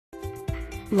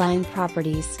Line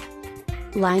properties.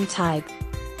 Line type.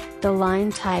 The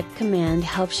line type command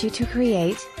helps you to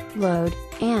create, load,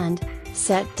 and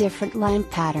set different line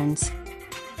patterns.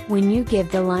 When you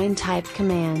give the line type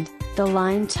command, the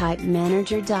Line Type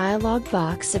Manager dialog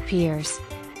box appears.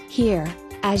 Here,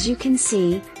 as you can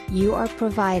see, you are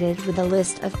provided with a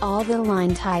list of all the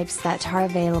line types that are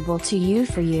available to you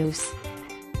for use.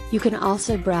 You can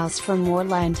also browse for more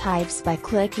line types by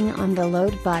clicking on the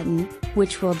Load button,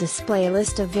 which will display a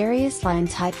list of various line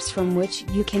types from which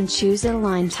you can choose a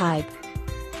line type.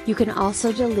 You can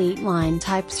also delete line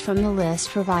types from the list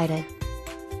provided.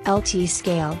 LT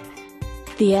Scale.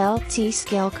 The LT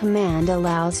Scale command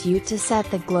allows you to set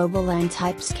the global line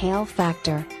type scale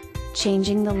factor.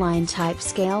 Changing the line type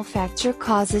scale factor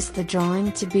causes the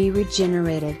drawing to be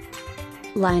regenerated.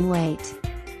 Line Weight.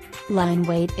 Line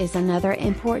weight is another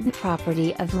important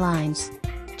property of lines.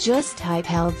 Just type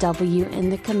LW in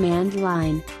the command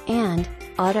line, and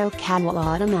AutoCAD will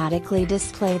automatically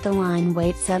display the line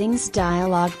weight settings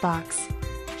dialog box.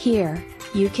 Here,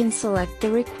 you can select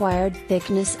the required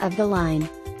thickness of the line.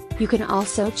 You can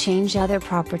also change other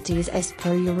properties as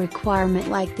per your requirement,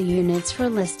 like the units for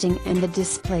listing and the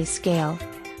display scale.